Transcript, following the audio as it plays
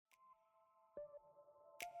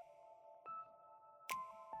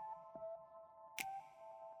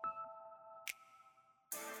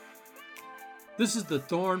This is the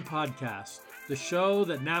Thorne Podcast, the show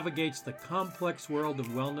that navigates the complex world of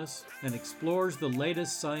wellness and explores the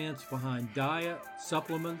latest science behind diet,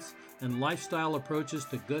 supplements, and lifestyle approaches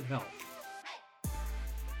to good health.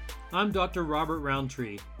 I'm Dr. Robert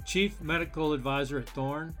Roundtree, Chief Medical Advisor at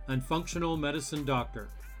Thorne and Functional Medicine Doctor.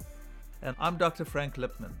 And I'm Dr. Frank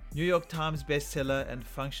Lipman, New York Times bestseller and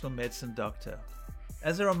functional medicine doctor.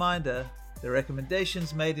 As a reminder, the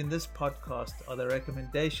recommendations made in this podcast are the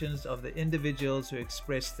recommendations of the individuals who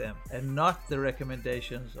express them and not the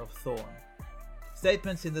recommendations of Thorne.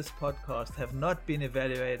 Statements in this podcast have not been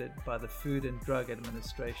evaluated by the Food and Drug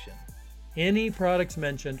Administration. Any products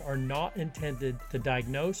mentioned are not intended to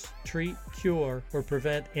diagnose, treat, cure, or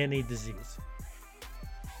prevent any disease.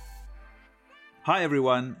 Hi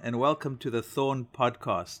everyone, and welcome to the Thorne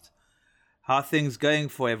Podcast. How are things going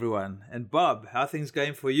for everyone? And Bob, how are things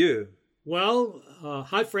going for you? Well,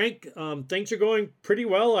 hi Frank. Things are going pretty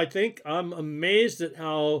well, I think. I'm amazed at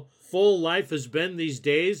how full life has been these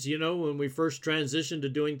days. You know, when we first transitioned to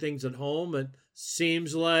doing things at home, it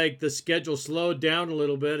seems like the schedule slowed down a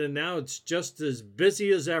little bit, and now it's just as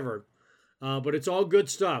busy as ever. But it's all good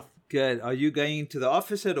stuff. Good. Are you going into the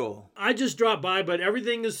office at all? I just dropped by, but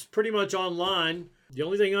everything is pretty much online. The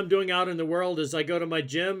only thing I'm doing out in the world is I go to my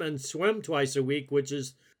gym and swim twice a week, which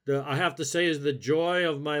is I have to say is the joy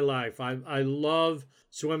of my life. I love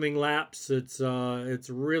swimming laps. It's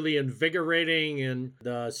really invigorating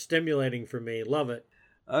and stimulating for me. Love it.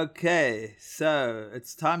 Okay, so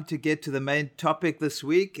it's time to get to the main topic this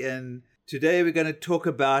week, and today we're going to talk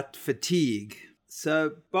about fatigue.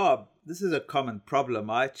 So, Bob, this is a common problem.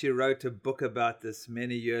 I actually wrote a book about this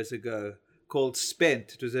many years ago called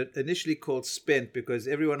Spent. It was initially called Spent because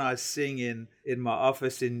everyone I was seeing in my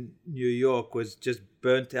office in New York was just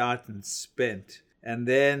burnt out and spent. And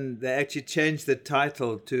then they actually changed the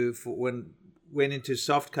title went into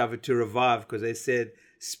softcover to Revive because they said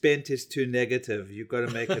spent is too negative. You've got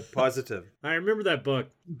to make it positive. I remember that book.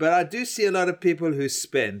 But I do see a lot of people who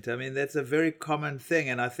spent. I mean, that's a very common thing.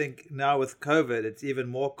 And I think now with COVID, it's even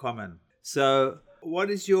more common. So what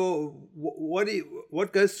goes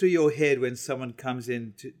through your head when someone comes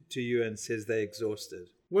in to you and says they're exhausted?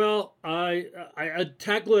 Well, I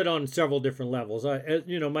tackle it on several different levels.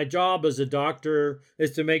 My job as a doctor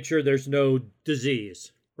is to make sure there's no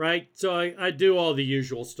disease, right? So I do all the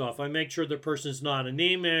usual stuff. I make sure the person's not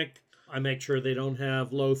anemic. I make sure they don't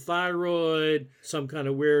have low thyroid, some kind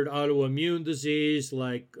of weird autoimmune disease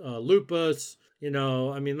like lupus.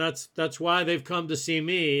 That's why they've come to see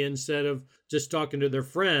me instead of just talking to their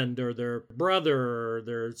friend or their brother or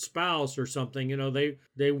their spouse or something.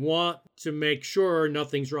 They want to make sure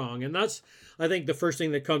nothing's wrong. And that's, I think, the first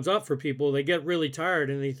thing that comes up for people. They get really tired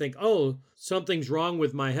and they think, oh, something's wrong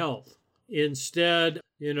with my health. Instead,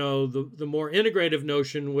 the more integrative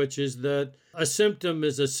notion, which is that a symptom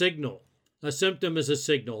is a signal. A symptom is a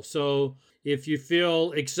signal. So if you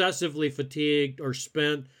feel excessively fatigued or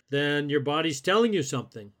spent, then your body's telling you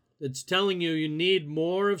something. It's telling you need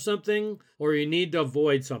more of something or you need to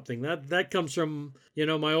avoid something. That comes from,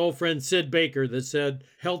 my old friend Sid Baker that said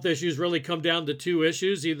health issues really come down to two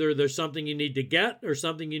issues. Either there's something you need to get or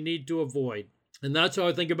something you need to avoid. And that's how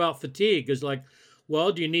I think about fatigue is like,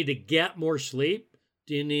 well, do you need to get more sleep?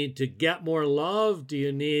 Do you need to get more love? Do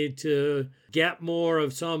you need to get more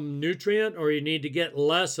of some nutrient, or you need to get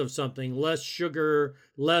less of something, less sugar,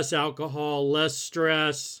 less alcohol, less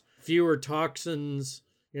stress, fewer toxins?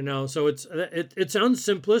 So it sounds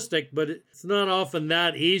simplistic, but it's not often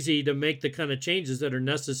that easy to make the kind of changes that are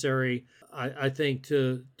necessary, I think,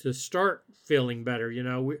 to start feeling better.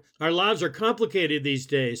 Our lives are complicated these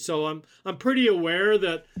days, so I'm pretty aware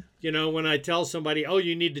that when I tell somebody, oh,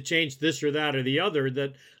 you need to change this or that or the other,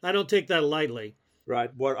 that I don't take that lightly.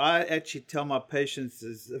 Right. What I actually tell my patients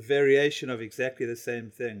is a variation of exactly the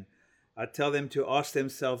same thing. I tell them to ask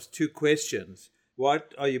themselves two questions.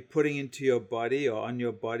 What are you putting into your body or on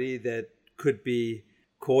your body that could be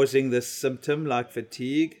causing this symptom like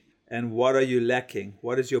fatigue? And what are you lacking?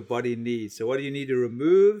 What does your body need? So what do you need to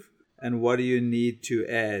remove? And what do you need to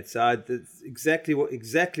add? So that's exactly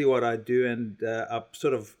what I do. And I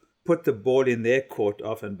sort of put the ball in their court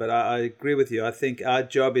often. But I agree with you. I think our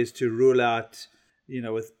job is to rule out,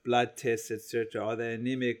 with blood tests, etc. Are they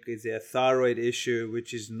anemic? Is there a thyroid issue,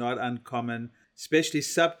 which is not uncommon, especially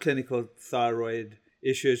subclinical thyroid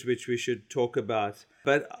issues, which we should talk about.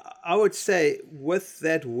 But I would say with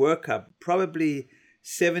that workup, probably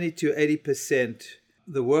 70 to 80%,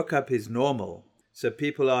 the workup is normal. So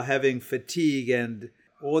people are having fatigue and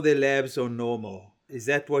all their labs are normal. Is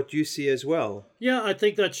that what you see as well? Yeah, I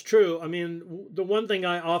think that's true. I mean, the one thing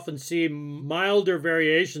I often see milder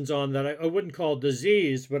variations on that I wouldn't call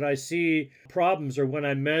disease, but I see problems are when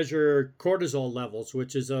I measure cortisol levels,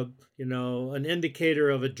 which is an indicator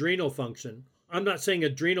of adrenal function. I'm not saying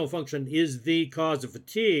adrenal function is the cause of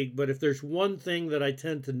fatigue, but if there's one thing that I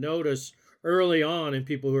tend to notice early on in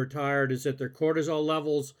people who are tired is that their cortisol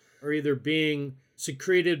levels are either being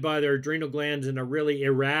secreted by their adrenal glands in a really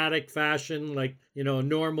erratic fashion, like,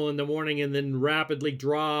 normal in the morning and then rapidly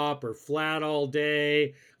drop, or flat all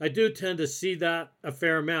day. I do tend to see that a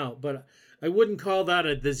fair amount, but I wouldn't call that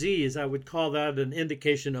a disease. I would call that an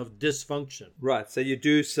indication of dysfunction. Right. So you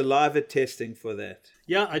do saliva testing for that?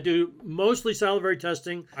 Yeah, I do mostly salivary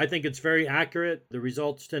testing. I think it's very accurate. The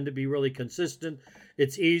results tend to be really consistent.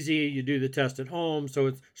 It's easy. You do the test at home. So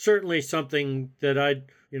it's certainly something that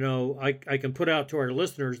I can put out to our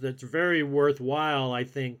listeners that's very worthwhile, I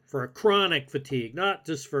think, for a chronic fatigue, not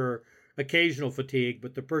just for occasional fatigue,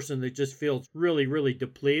 but the person that just feels really, really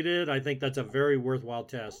depleted. I think that's a very worthwhile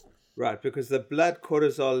test. Right, because the blood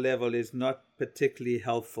cortisol level is not particularly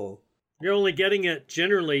helpful. You're only getting it,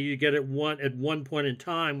 generally, you get it at one point in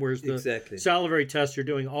time, whereas the salivary test you're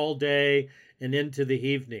doing all day and into the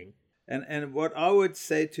evening. And what I would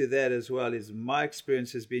say to that as well is my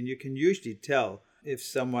experience has been you can usually tell if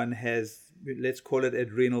someone has, let's call it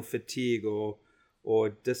adrenal fatigue or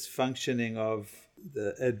dysfunctioning of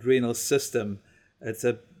the adrenal system.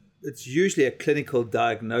 It's usually a clinical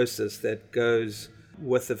diagnosis that goes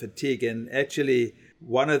with the fatigue. And actually,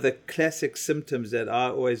 one of the classic symptoms that I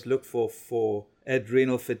always look for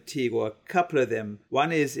adrenal fatigue, or a couple of them.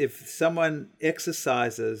 One is if someone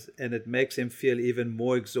exercises and it makes them feel even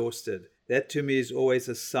more exhausted. That to me is always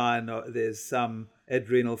a sign there's some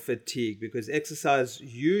adrenal fatigue, because exercise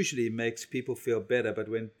usually makes people feel better. But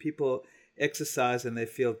when people exercise and they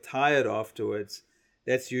feel tired afterwards,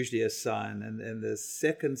 that's usually a sign. And the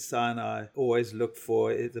second sign I always look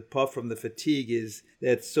for, apart from the fatigue, is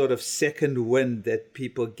that sort of second wind that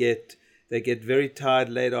people get. They get very tired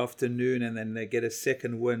late afternoon, and then they get a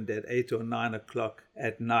second wind at 8 or 9 o'clock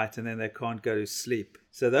at night, and then they can't go to sleep.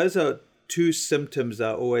 So those are two symptoms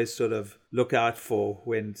I always sort of look out for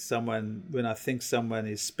when I think someone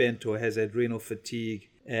is spent or has adrenal fatigue,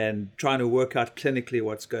 and trying to work out clinically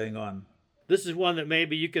what's going on. This is one that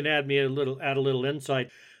maybe you can add a little insight.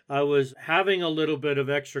 I was having a little bit of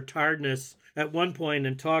extra tiredness at one point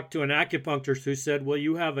and talked to an acupuncturist who said, well,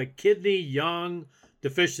 you have a kidney yang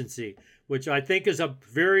deficiency, which I think is a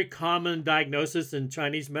very common diagnosis in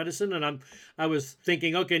Chinese medicine. And I was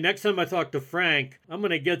thinking, okay, next time I talk to Frank, I'm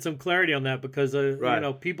going to get some clarity on that, because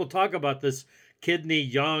people talk about this kidney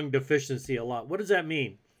yang deficiency a lot. What does that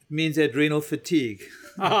mean? It means adrenal fatigue.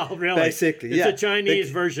 Oh, really? Basically, it's a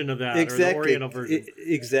Chinese version of that, exactly, or the Oriental version.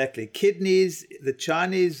 Exactly. The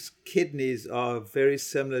Chinese kidneys are very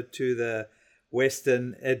similar to the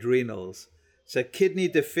Western adrenals. So kidney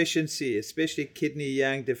deficiency, especially kidney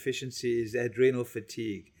yang deficiency, is adrenal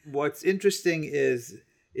fatigue. What's interesting is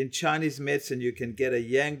in Chinese medicine, you can get a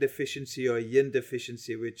yang deficiency or a yin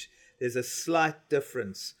deficiency, which there's a slight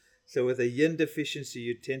difference. So with a yin deficiency,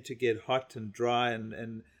 you tend to get hot and dry,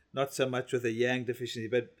 and not so much with a yang deficiency.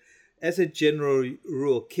 But as a general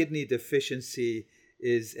rule, kidney deficiency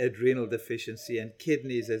is adrenal deficiency, and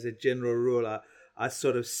kidneys, as a general rule, I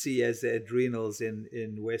sort of see as the adrenals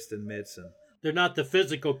in Western medicine. They're not the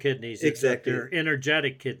physical kidneys. Exactly. They're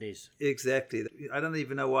energetic kidneys. Exactly. I don't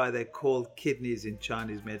even know why they're called kidneys in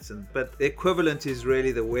Chinese medicine, but the equivalent is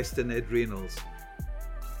really the Western adrenals.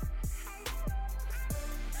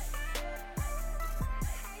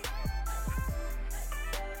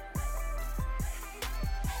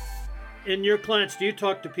 In your clients, do you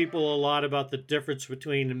talk to people a lot about the difference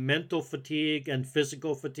between mental fatigue and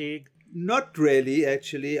physical fatigue? Not really,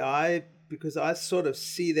 actually. Because I sort of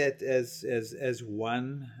see that as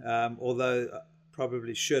one, although I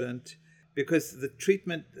probably shouldn't, because the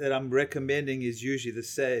treatment that I'm recommending is usually the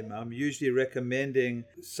same. I'm usually recommending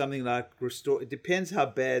something like restore. It depends how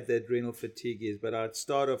bad the adrenal fatigue is, but I'd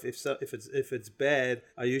start off, if it's bad,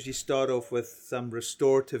 I usually start off with some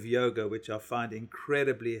restorative yoga, which I find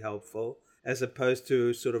incredibly helpful, as opposed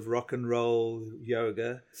to sort of rock and roll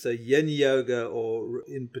yoga. So yin yoga, or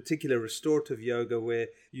in particular restorative yoga, where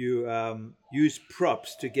you use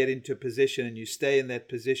props to get into a position and you stay in that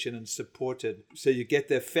position and support it. So you get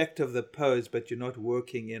the effect of the pose, but you're not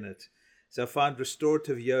working in it. So I find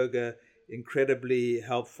restorative yoga incredibly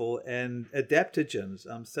helpful. And adaptogens.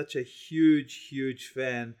 I'm such a huge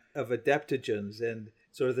fan of adaptogens, and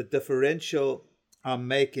sort of the differential I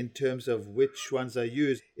make in terms of which ones I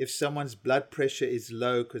use. If someone's blood pressure is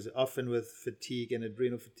low, because often with fatigue and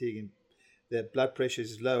adrenal fatigue, their blood pressure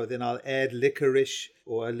is low, then I'll add licorice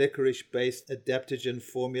or a licorice-based adaptogen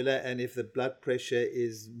formula. And if the blood pressure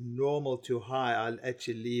is normal to high, I'll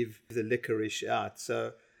actually leave the licorice out.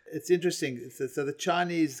 So it's interesting. So the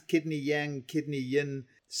Chinese kidney yang, kidney yin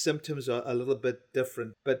symptoms are a little bit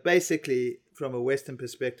different. But basically, from a Western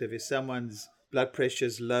perspective, if someone's blood pressure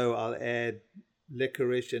is low, I'll add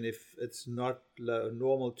licorice. And if it's not low,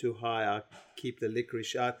 normal to high, I'll keep the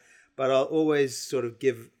licorice out. But I'll always sort of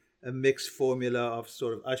give a mixed formula of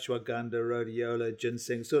sort of ashwagandha, rhodiola,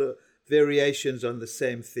 ginseng, sort of variations on the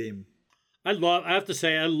same theme. I have to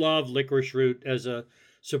say, I love licorice root as a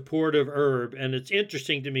supportive herb. And it's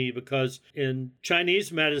interesting to me because in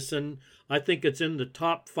Chinese medicine, I think it's in the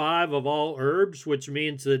top 5 of all herbs, which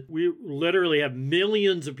means that we literally have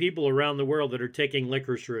millions of people around the world that are taking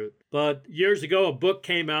licorice root. But years ago, a book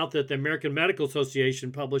came out that the American Medical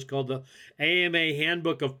Association published called the AMA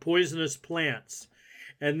Handbook of Poisonous Plants.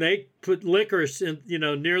 And they put licorice in,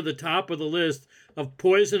 near the top of the list of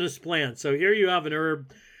poisonous plants. So here you have an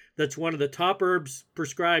herb that's one of the top herbs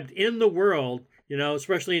prescribed in the world,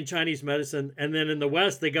 especially in Chinese medicine. And then in the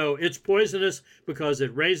West, they go, it's poisonous because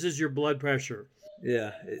it raises your blood pressure.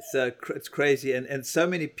 Yeah, it's crazy. And so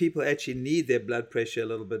many people actually need their blood pressure a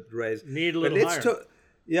little bit raised. Need a little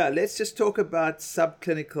higher. Let's just talk about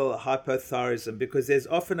subclinical hypothyroidism, because there's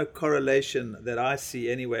often a correlation that I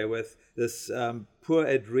see anyway with this poor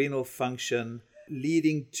adrenal function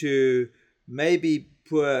leading to maybe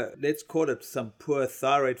poor, let's call it some poor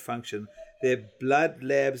thyroid function. Their blood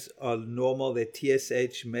labs are normal. Their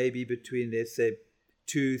TSH may be between, let's say,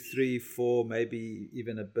 2, 3, 4, maybe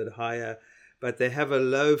even a bit higher. But they have a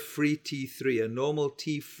low free T3, a normal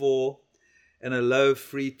T4 and a low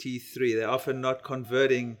free T3. They're often not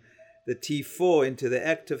converting the T4 into the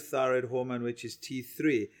active thyroid hormone, which is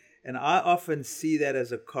T3. And I often see that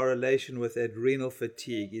as a correlation with adrenal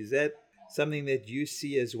fatigue. Is that something that you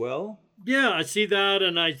see as well? Yeah, I see that.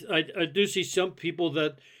 And I do see some people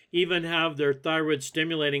that even have their thyroid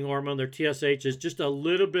stimulating hormone, their TSH, is just a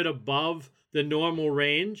little bit above the normal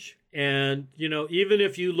range. And, even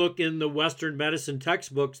if you look in the Western medicine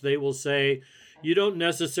textbooks, they will say you don't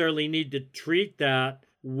necessarily need to treat that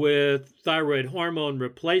with thyroid hormone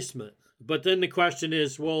replacement. But then the question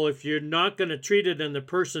is, well, if you're not going to treat it and the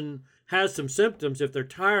person has some symptoms, if they're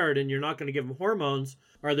tired and you're not going to give them hormones,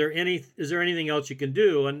 is there anything else you can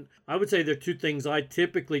do? And I would say there are 2 things I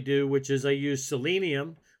typically do, which is I use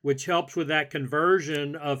selenium, which helps with that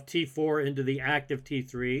conversion of T4 into the active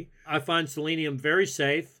T3. I find selenium very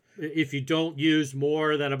safe if you don't use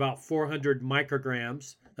more than about 400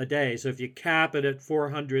 micrograms a day. So if you cap it at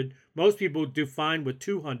 400, most people do fine with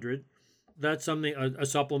 200. That's something, a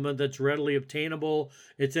supplement that's readily obtainable.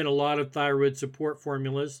 It's in a lot of thyroid support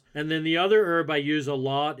formulas. And then the other herb I use a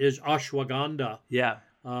lot is ashwagandha. Yeah.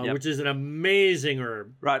 Which is an amazing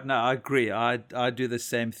herb. Right. No, I agree. I do the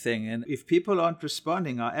same thing. And if people aren't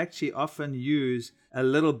responding, I actually often use a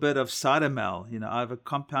little bit of Cytomel. I have a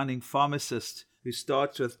compounding pharmacist who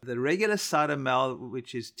starts with the regular Cytomel,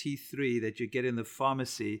 which is T3 that you get in the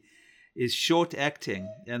pharmacy, is short acting,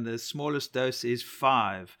 and the smallest dose is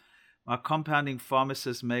 5. My compounding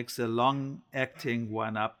pharmacist makes a long-acting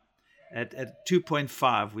one up at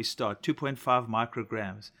 2.5. We start 2.5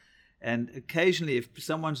 micrograms. And occasionally, if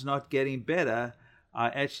someone's not getting better, I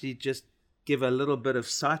actually just give a little bit of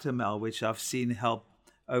Cytomel, which I've seen help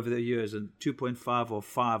over the years. And 2.5 or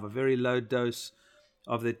 5, a very low dose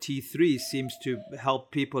of the T3 seems to help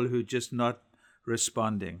people who are just not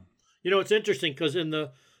responding. It's interesting because in the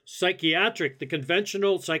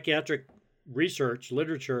conventional psychiatric research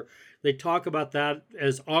literature, they talk about that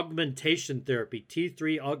as augmentation therapy,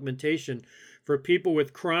 T3 augmentation for people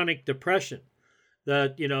with chronic depression.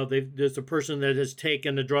 That, there's a person that has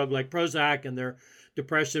taken a drug like Prozac and their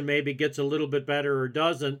depression maybe gets a little bit better or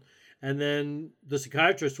doesn't. And then the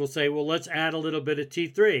psychiatrist will say, well, let's add a little bit of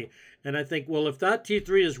T3. And I think, well, if that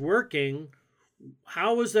T3 is working,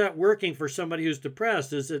 how is that working for somebody who's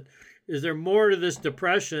depressed? Is there more to this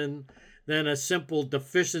depression than a simple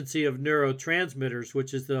deficiency of neurotransmitters,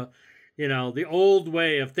 which is the old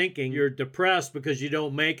way of thinking? You're depressed because you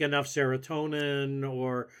don't make enough serotonin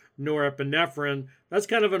or norepinephrine. That's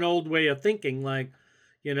kind of an old way of thinking. Like,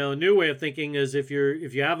 a new way of thinking is if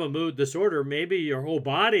you have a mood disorder, maybe your whole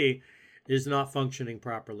body is not functioning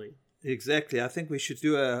properly. Exactly. I think we should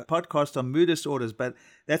do a podcast on mood disorders, but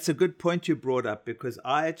that's a good point you brought up, because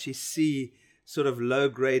I actually see sort of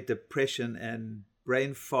low-grade depression and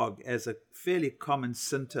brain fog as a fairly common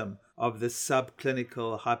symptom of the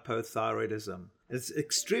subclinical hypothyroidism. It's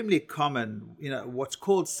extremely common, what's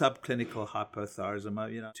called subclinical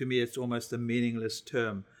hypothyroidism. To me, it's almost a meaningless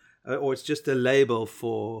term. or it's just a label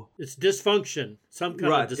for... It's dysfunction, some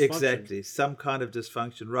kind right, of dysfunction. Exactly, some kind of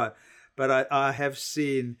dysfunction, right. But I have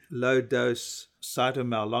seen low-dose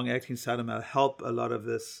Cytomel, long-acting Cytomel, help a lot of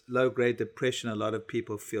this low-grade depression a lot of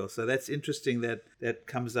people feel. So that's interesting that that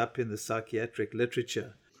comes up in the psychiatric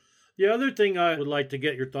literature. The other thing I would like to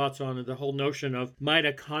get your thoughts on is the whole notion of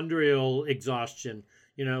mitochondrial exhaustion,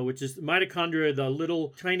 which is mitochondria, the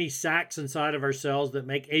little tiny sacs inside of our cells that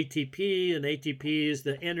make ATP, and ATP is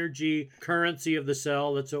the energy currency of the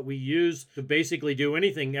cell. That's what we use to basically do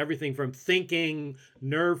everything from thinking,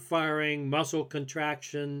 nerve firing, muscle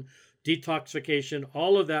contraction, detoxification.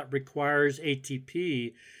 All of that requires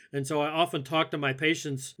ATP. And so I often talk to my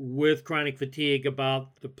patients with chronic fatigue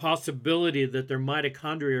about the possibility that their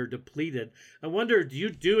mitochondria are depleted. I wonder, do you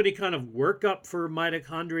do any kind of workup for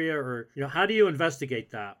mitochondria, or how do you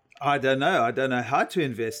investigate that? I don't know. I don't know how to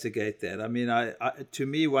investigate that. I mean, to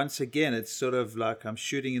me, once again, it's sort of like I'm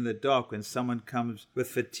shooting in the dark. When someone comes with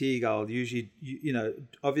fatigue, I'll usually,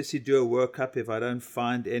 obviously do a workup. If I don't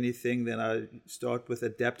find anything, then I start with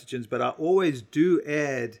adaptogens. But I always do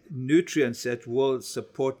add nutrients that will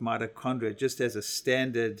support mitochondria just as a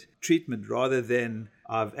standard treatment, rather than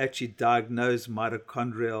I've actually diagnosed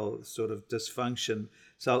mitochondrial sort of dysfunction.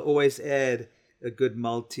 So I'll always add a good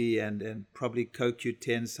multi and probably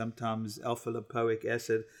CoQ10, sometimes alpha-lipoic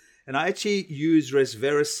acid. And I actually use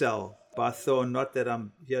Resveracel by Thorne, not that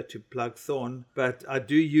I'm here to plug Thorne, but I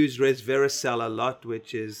do use Resveracel a lot,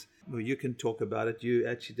 which is, well, you can talk about it. You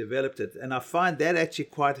actually developed it. And I find that actually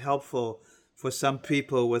quite helpful for some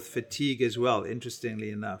people with fatigue as well, interestingly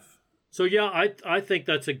enough. So yeah, I think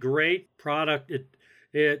that's a great product.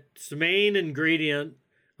 Its main ingredient,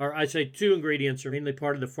 or I say two ingredients, are mainly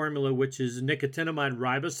part of the formula, which is nicotinamide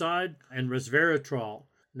riboside and resveratrol.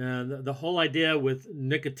 Now, the whole idea with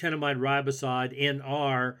nicotinamide riboside,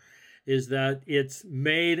 NR, is that it's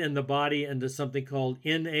made in the body into something called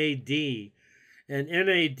NAD. And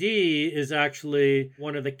NAD is actually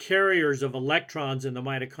one of the carriers of electrons in the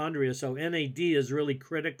mitochondria. So NAD is really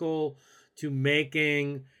critical to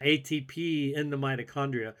making ATP in the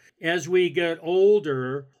mitochondria. As we get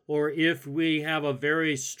older, or if we have a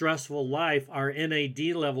very stressful life, our NAD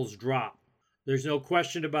levels drop. There's no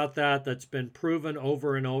question about that. That's been proven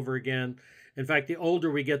over and over again. In fact, the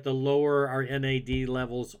older we get, the lower our NAD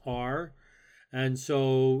levels are. And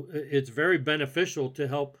so it's very beneficial to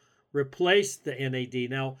help replace the NAD.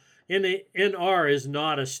 Now, NR is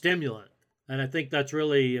not a stimulant. And I think that's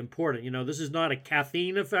really important. This is not a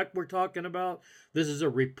caffeine effect we're talking about. This is a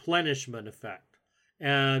replenishment effect.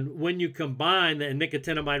 And when you combine the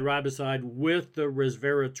nicotinamide riboside with the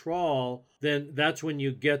resveratrol, then that's when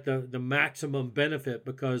you get the maximum benefit,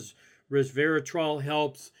 because resveratrol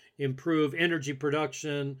helps improve energy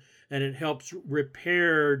production and it helps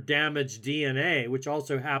repair damaged DNA, which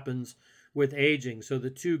also happens with aging. So the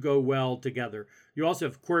two go well together. You also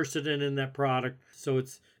have quercetin in that product, so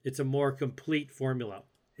it's a more complete formula.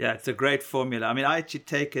 Yeah, it's a great formula. I mean, I actually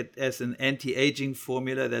take it as an anti-aging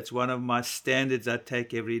formula. That's one of my standards I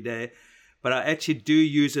take every day. But I actually do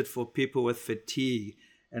use it for people with fatigue.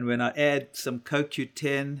 And when I add some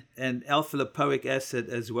CoQ10 and alpha-lipoic acid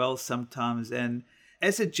as well sometimes, and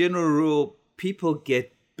as a general rule, people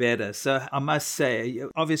get better. So I must say,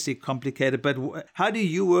 obviously complicated, but how do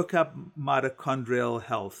you work up mitochondrial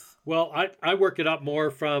health? Well, I work it up more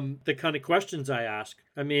from the kind of questions I ask.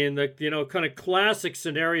 I mean, the kind of classic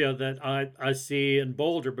scenario that I see in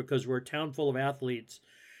Boulder, because we're a town full of athletes,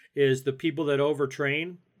 is the people that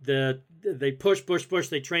overtrain, that they push,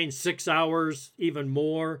 they train 6 hours, even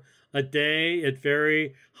more a day at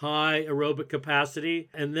very high aerobic capacity.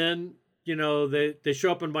 And then, they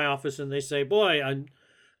show up in my office and they say, boy,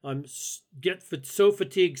 I'm so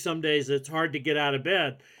fatigued some days that it's hard to get out of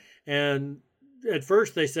bed. And at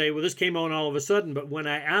first they say, well, this came on all of a sudden. But when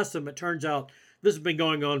I ask them, it turns out this has been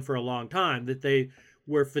going on for a long time, that they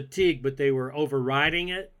were fatigued, but they were overriding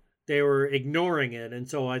it. They were ignoring it. And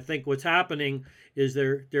so I think what's happening is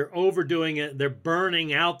they're overdoing it. They're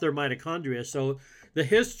burning out their mitochondria. So the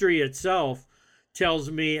history itself tells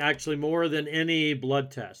me actually more than any blood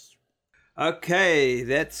test. Okay,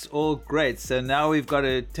 that's all great. So now we've got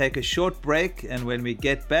to take a short break, and when we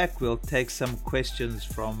get back, we'll take some questions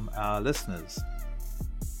from our listeners.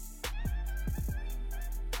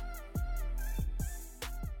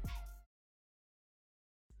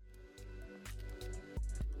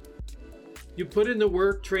 You put in the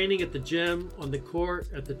work training at the gym, on the court,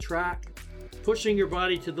 at the track, pushing your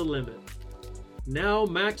body to the limit. Now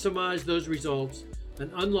maximize those results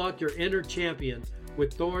and unlock your inner champion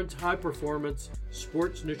with Thorne's high-performance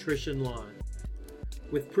sports nutrition line.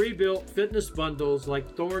 With pre-built fitness bundles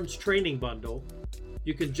like Thorne's Training Bundle,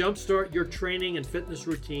 You can jumpstart your training and fitness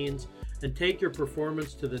routines and take your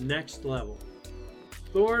performance to the next level.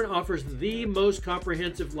 Thorne offers the most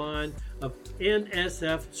comprehensive line of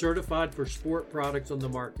NSF certified for sport products on the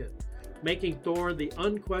market, making Thorne the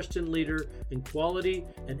unquestioned leader in quality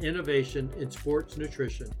and innovation in sports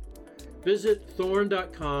nutrition. Visit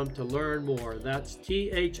thorne.com to learn more. That's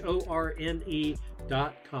THORNE.com.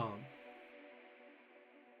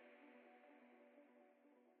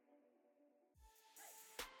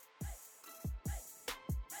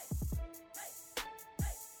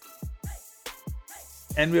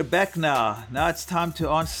 And we're back now. Now it's time to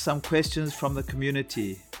answer some questions from the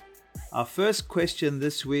community. Our first question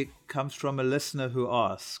this week comes from a listener who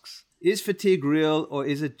asks, is fatigue real or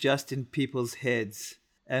is it just in people's heads?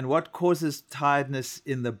 And what causes tiredness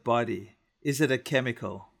in the body? Is it a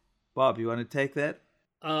chemical? Bob, you want to take that?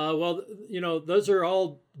 Well, those are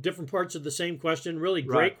all different parts of the same question. Really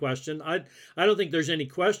great question. I don't think there's any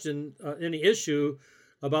question, any issue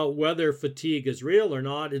about whether fatigue is real or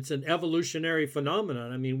not. It's an evolutionary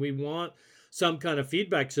phenomenon. I mean, we want some kind of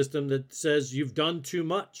feedback system that says you've done too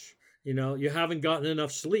much. You haven't gotten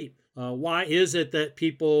enough sleep. Why is it that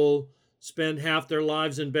people spend half their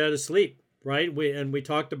lives in bed asleep, right? We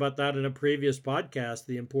talked about that in a previous podcast,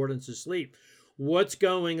 the importance of sleep. What's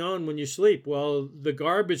going on when you sleep? Well, the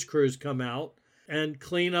garbage crews come out and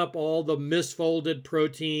clean up all the misfolded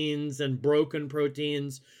proteins and broken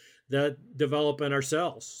proteins that develop in our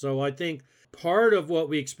cells. So I think part of what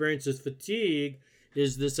we experience as fatigue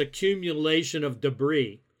is this accumulation of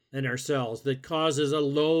debris in our cells that causes a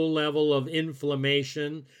low level of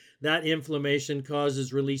inflammation. That inflammation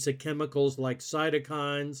causes release of chemicals like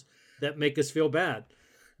cytokines that make us feel bad.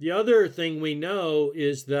 The other thing we know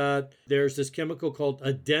is that there's this chemical called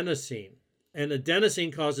adenosine, and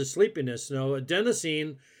adenosine causes sleepiness. Now,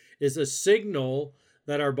 adenosine is a signal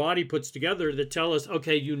that our body puts together that tell us,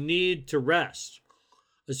 okay, you need to rest,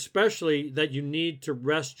 especially that you need to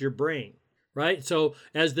rest your brain, right? So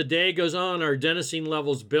as the day goes on, our adenosine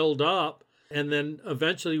levels build up, and then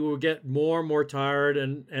eventually we'll get more and more tired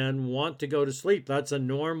and want to go to sleep. That's a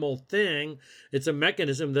normal thing. It's a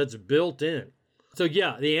mechanism that's built in. So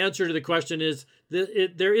yeah, the answer to the question is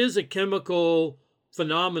there is a chemical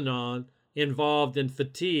phenomenon involved in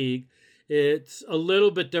fatigue. It's a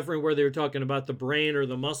little bit different where they were talking about the brain or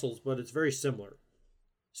the muscles, but it's very similar.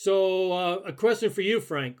 So a question for you,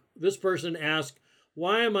 Frank. This person asked,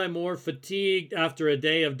 why am I more fatigued after a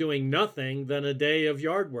day of doing nothing than a day of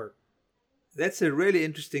yard work? That's a really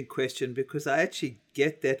interesting question because I actually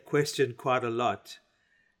get that question quite a lot.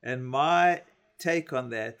 And my take on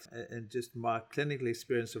that, and just my clinical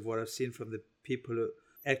experience of what I've seen from the people who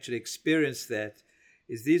actually experience that,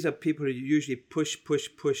 is these are people who usually push,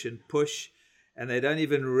 and they don't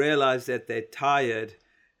even realize that they're tired.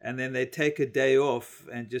 And then they take a day off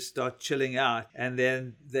and just start chilling out. And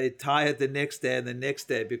then they're tired the next day and the next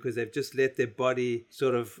day because they've just let their body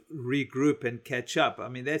sort of regroup and catch up. I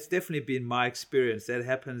mean, that's definitely been my experience. That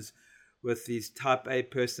happens with these type A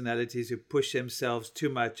personalities who push themselves too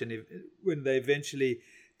much. And when they eventually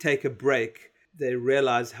take a break, they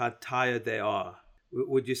realize how tired they are.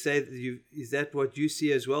 Would you say is that what you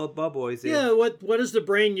see as well, Bob? Or is Yeah, what does the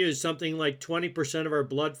brain use? Something like 20% of our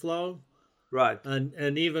blood flow? Right.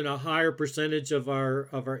 And even a higher percentage of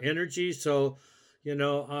our energy. So,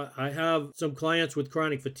 I have some clients with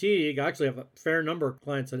chronic fatigue. I actually have a fair number of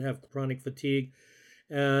clients that have chronic fatigue.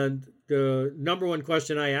 And the number one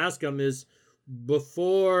question I ask them is,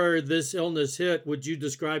 before this illness hit, would you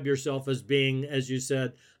describe yourself as being, as you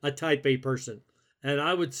said, a type A person? And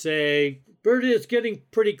I would say, Bertie, it's getting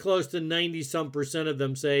pretty close to 90-some% of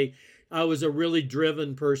them say, I was a really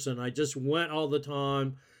driven person. I just went all the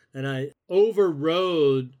time and I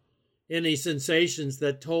overrode any sensations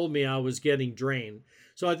that told me I was getting drained.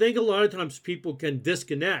 So I think a lot of times people can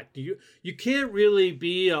disconnect. You can't really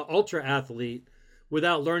be an ultra athlete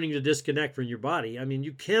without learning to disconnect from your body. I mean,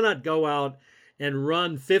 you cannot go out and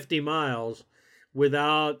run 50 miles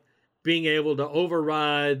without being able to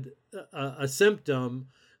override a symptom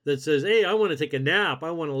that says, hey, I want to take a nap.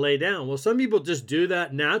 I want to lay down. Well, some people just do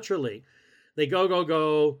that naturally. They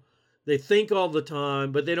go. They think all the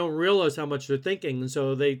time, but they don't realize how much they're thinking. And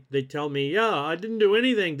so they tell me, yeah, I didn't do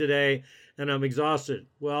anything today and I'm exhausted.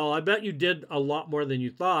 Well, I bet you did a lot more than you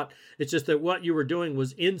thought. It's just that what you were doing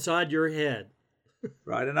was inside your head.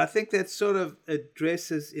 Right. And I think that sort of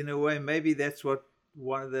addresses, in a way, maybe that's what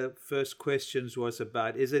one of the first questions was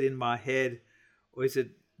about. Is it in my head or is it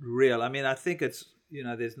real? I mean, I think it's,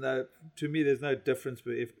 there's no difference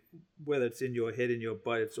whether it's in your head and your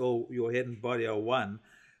body. It's all, your head and body are one.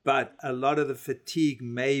 But a lot of the fatigue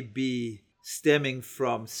may be stemming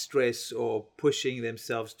from stress or pushing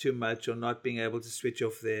themselves too much or not being able to switch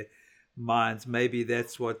off their minds. Maybe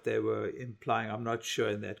that's what they were implying. I'm not sure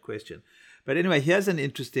in that question. But anyway, here's an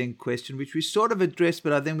interesting question, which we sort of addressed,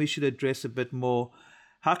 but I think we should address a bit more.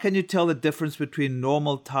 How can you tell the difference between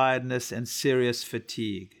normal tiredness and serious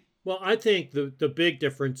fatigue? Well, I think the big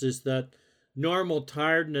difference is that normal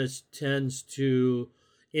tiredness tends to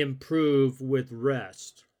improve with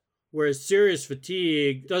rest, whereas serious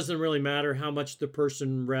fatigue doesn't really matter how much the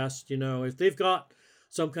person rests. If they've got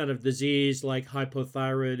some kind of disease like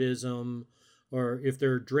hypothyroidism, or if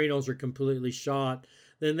their adrenals are completely shot,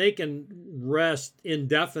 then they can rest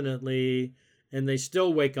indefinitely and they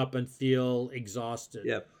still wake up and feel exhausted.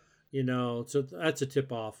 Yep. So that's a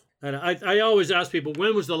tip off. And I always ask people,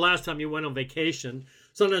 when was the last time you went on vacation?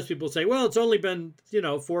 Sometimes people say, well, it's only been,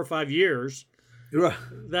 4 or 5 years. Right.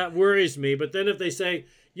 That worries me. But then if they say,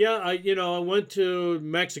 yeah, I went to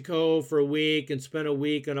Mexico for a week and spent a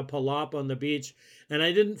week on a palapa on the beach, and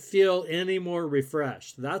I didn't feel any more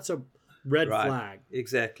refreshed. That's a red flag.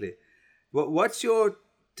 Exactly. What's your...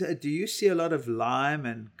 Do you see a lot of Lyme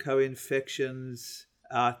and co-infections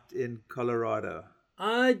out in Colorado?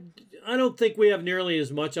 I don't think we have nearly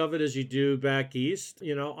as much of it as you do back east.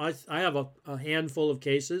 I have a handful of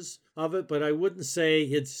cases of it, but I wouldn't say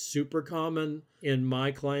it's super common in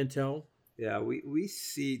my clientele. Yeah, we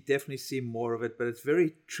definitely see more of it, but it's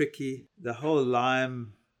very tricky. The whole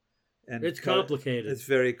Lyme and it's complicated. It's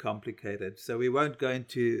very complicated. So we won't go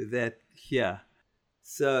into that here.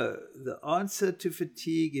 So the answer to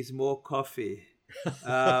fatigue is more coffee.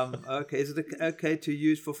 Okay, is it okay to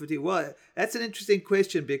use for fatigue? Well, that's an interesting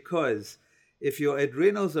question, because if your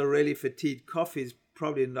adrenals are really fatigued, coffee is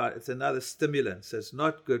probably not. It's another stimulant, so it's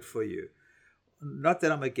not good for you. Not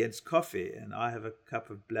that I'm against coffee, and I have a cup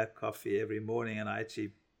of black coffee every morning, and I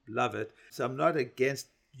actually love it. So I'm not against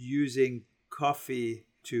using coffee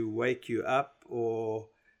to wake you up, or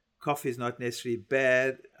coffee is not necessarily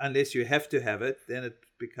bad unless you have to have it, then it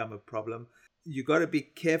become a problem. You got to be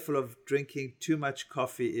careful of drinking too much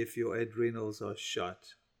coffee if your adrenals are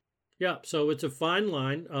shot. Yeah, so it's a fine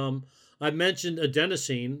line. I mentioned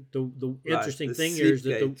adenosine. The interesting thing here is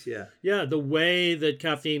that the way that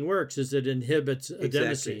caffeine works is it inhibits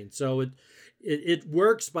adenosine. Exactly. So it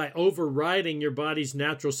works by overriding your body's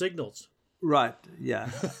natural signals. Right. Yeah.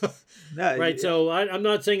 No, right. So I'm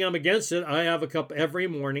not saying I'm against it. I have a cup every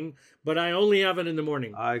morning, but I only have it in the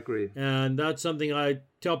morning. I agree. And that's something I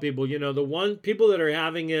tell people. The people that are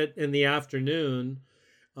having it in the afternoon,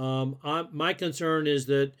 my concern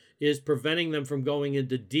is preventing them from going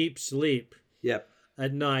into deep sleep. Yep.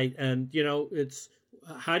 At night. And it's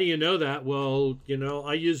how do you know that? Well,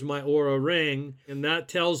 I use my Oura Ring, and that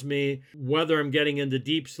tells me whether I'm getting into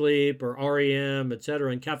deep sleep or REM,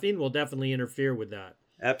 etc. And caffeine will definitely interfere with that.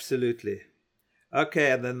 Absolutely.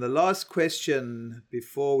 Okay, and then the last question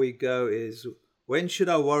before we go is, when should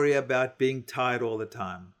I worry about being tired all the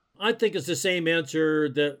time? I think it's the same answer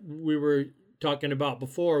that we were talking about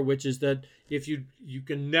before, which is that if you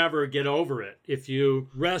can never get over it. If you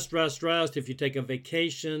rest, if you take a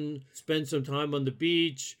vacation, spend some time on the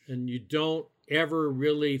beach, and you don't ever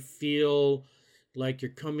really feel like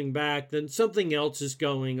you're coming back, then something else is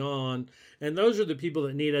going on. And those are the people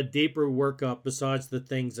that need a deeper workup besides the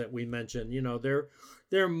things that we mentioned.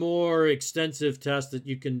 There are more extensive tests that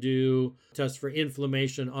you can do, tests for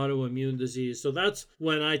inflammation, autoimmune disease. So that's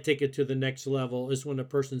when I take it to the next level, is when a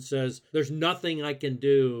person says, there's nothing I can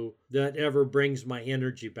do that ever brings my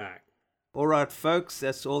energy back. All right, folks,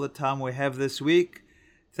 that's all the time we have this week.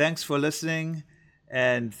 Thanks for listening,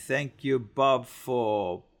 and thank you, Bob,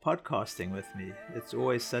 for podcasting with me. It's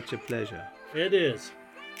always such a pleasure. It is.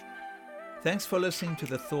 Thanks for listening to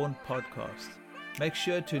the Thorn Podcast. Make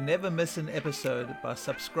sure to never miss an episode by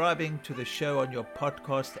subscribing to the show on your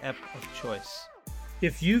podcast app of choice.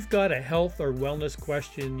 If you've got a health or wellness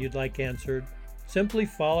question you'd like answered, simply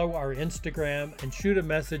follow our Instagram and shoot a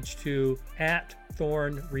message to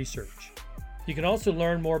 @ThornResearch. You can also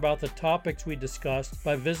learn more about the topics we discussed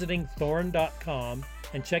by visiting thorn.com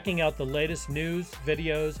and checking out the latest news,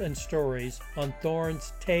 videos, and stories on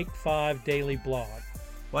Thorn's Take 5 daily blog.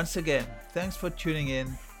 Once again, thanks for tuning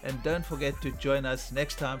in, and don't forget to join us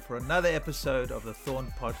next time for another episode of the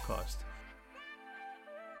Thorn Podcast.